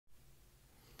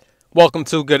Welcome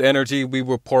to Good Energy. We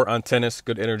report on tennis.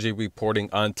 Good Energy reporting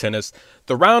on tennis.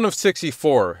 The round of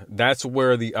 64. That's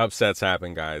where the upsets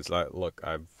happen, guys. Look,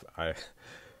 I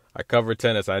cover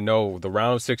tennis. I know the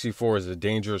round of 64 is a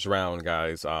dangerous round,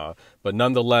 guys. But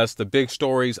nonetheless, the big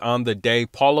stories on the day.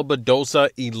 Paula Badosa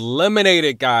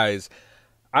eliminated, guys.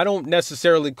 I don't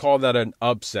necessarily call that an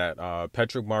upset.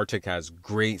 Petrick Martic has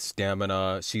great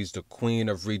stamina. She's the queen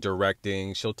of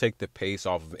redirecting. She'll take the pace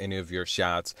off of any of your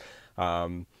shots.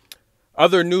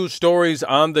 Other news stories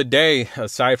on the day,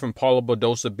 aside from Paula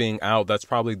Badosa being out, that's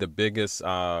probably the biggest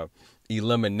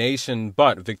elimination.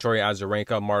 But Victoria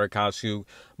Azarenka, Marta Kasiu.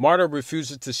 Marta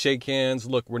refuses to shake hands.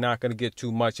 Look, we're not going to get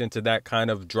too much into that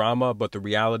kind of drama, but the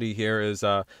reality here is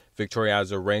Victoria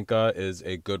Azarenka is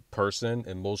a good person,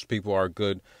 and most people are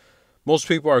good. Most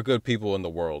people are good people in the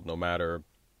world, no matter,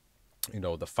 the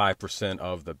 5%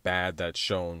 of the bad that's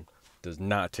shown does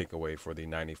not take away for the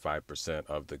 95%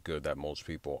 of the good that most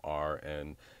people are.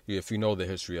 And if you know the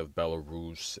history of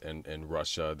Belarus and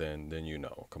Russia, then you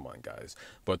know. Come on, guys.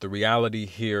 But the reality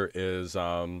here is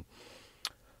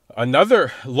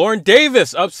another Lauren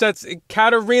Davis upsets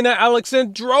Katerina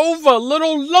Alexandrova.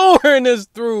 Little Lauren is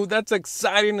through. That's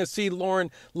exciting to see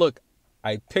Lauren. Look,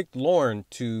 I picked Lauren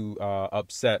to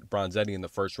upset Bronzetti in the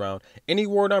first round. Any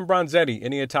word on Bronzetti?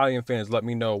 Any Italian fans, let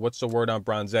me know. What's the word on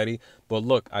Bronzetti? But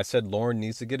look, I said Lauren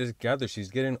needs to get it together. She's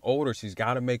getting older. She's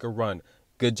got to make a run.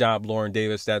 Good job, Lauren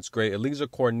Davis. That's great. Elisa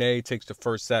Cornet takes the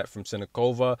first set from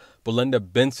Sinikova. Belinda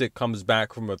Bencic comes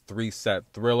back from a 3-set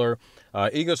thriller.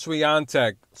 Iga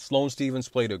Swiatek, Sloane Stephens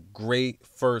played a great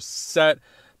first set,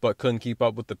 but couldn't keep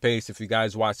up with the pace. If you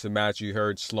guys watched the match, you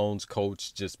heard Sloane's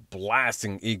coach just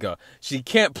blasting Iga. She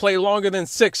can't play longer than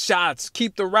 6 shots.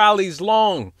 Keep the rallies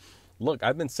long. Look,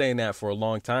 I've been saying that for a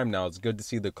long time now. It's good to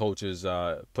see the coaches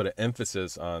put an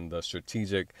emphasis on the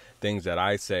strategic things that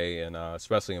I say, and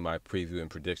especially in my preview and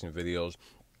prediction videos.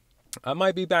 I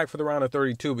might be back for the round of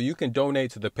 32, but you can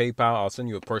donate to the PayPal. I'll send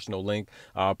you a personal link.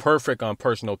 Perfect on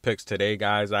personal picks today,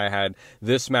 guys. I had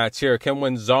this match here.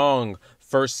 Qinwen Zheng,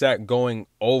 first set going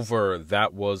over.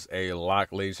 That was a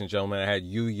lock, ladies and gentlemen. I had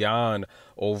Yu Yan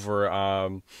over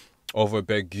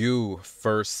Begu,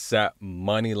 first set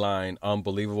money line,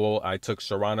 unbelievable. I took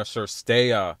Serena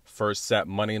Cirstea, first set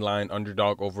money line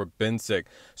underdog over Bencic.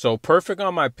 So perfect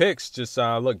on my picks. Just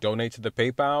look, donate to the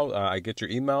PayPal. I get your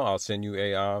email. I'll send you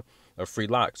a free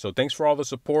lock. So thanks for all the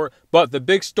support. But the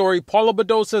big story, Paula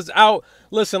Badosa's out.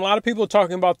 Listen, a lot of people are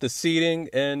talking about the seeding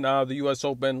in the U.S.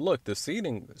 Open. Look, the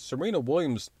seeding, Serena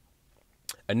Williams,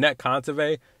 Annette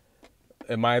Kontaveit.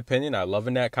 In my opinion, I love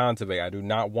Annette Kontaveit. I do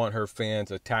not want her fans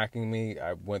attacking me.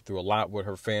 I went through a lot with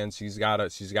her fans. She's got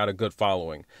a good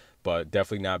following, but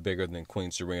definitely not bigger than Queen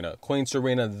Serena. Queen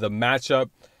Serena, the matchup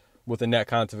with Annette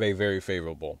Kontaveit, very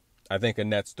favorable. I think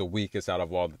Annette's the weakest out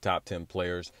of all the top 10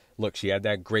 players. Look, she had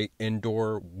that great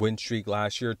indoor win streak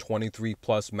last year,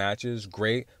 23-plus matches,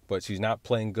 great, but she's not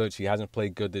playing good. She hasn't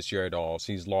played good this year at all.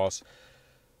 She's lost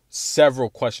several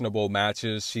questionable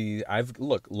matches.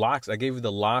 Locks. I gave you the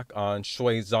lock on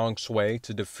Zhang Shui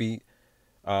to defeat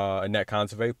Annette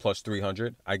Kontaveit plus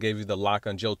 300. I gave you the lock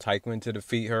on Jill Teichmann to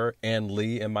defeat her. Ann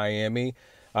Lee in Miami.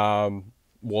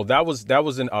 Well, that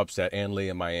was an upset. Ann Lee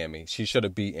in Miami. She should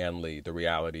have beat Ann Lee. The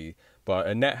reality, but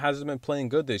Annette hasn't been playing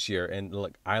good this year. And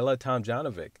look, Isla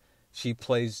Tomljanovic, she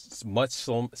plays much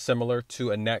similar to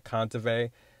Annette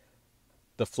Kontaveit.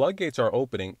 The floodgates are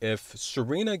opening. If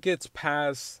Serena gets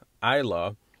past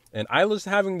Isla, and Isla's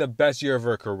having the best year of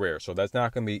her career, so that's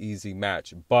not going to be an easy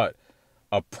match. But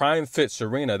a prime fit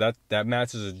Serena, that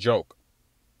match is a joke.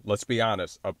 Let's be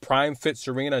honest. A prime fit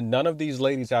Serena, none of these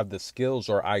ladies have the skills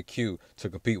or IQ to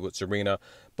compete with Serena.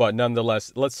 But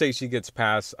nonetheless, let's say she gets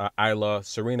past Isla.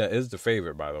 Serena is the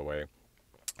favorite, by the way.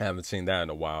 I haven't seen that in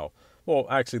a while. Well,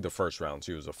 actually, the first round,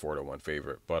 she was a 4-1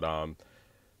 favorite. But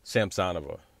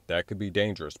Samsonova, that could be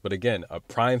dangerous. But again, a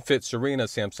prime fit Serena,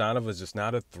 Samsonova is just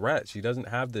not a threat. She doesn't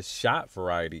have the shot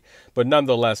variety. But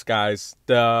nonetheless, guys,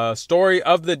 the story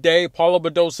of the day, Paula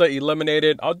Badosa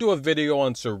eliminated. I'll do a video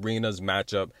on Serena's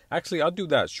matchup. Actually, I'll do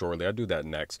that shortly. I'll do that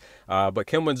next. But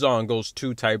Qinwen Zheng goes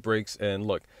 2 tie breaks. And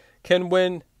look,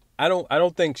 Qinwen, I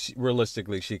don't think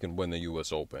realistically she can win the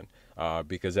U.S. Open.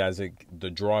 Because as the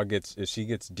draw gets, as she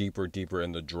gets deeper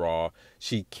in the draw,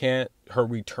 her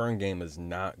return game is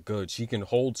not good. She can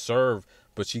hold serve,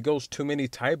 but she goes too many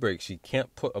tie breaks. She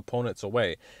can't put opponents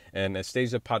away. And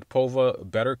Anastasia Potapova,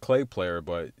 better clay player,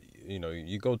 but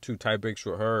you go 2 tie breaks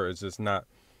with her, it's just not,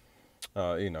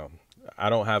 I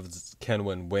don't have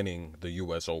Qinwen winning the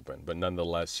U.S. Open, but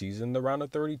nonetheless, she's in the round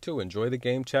of 32. Enjoy the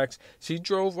game checks. She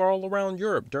drove all around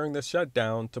Europe during the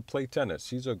shutdown to play tennis.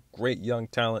 She's a great young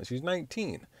talent. She's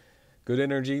 19. Good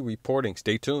Energy reporting.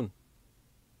 Stay tuned.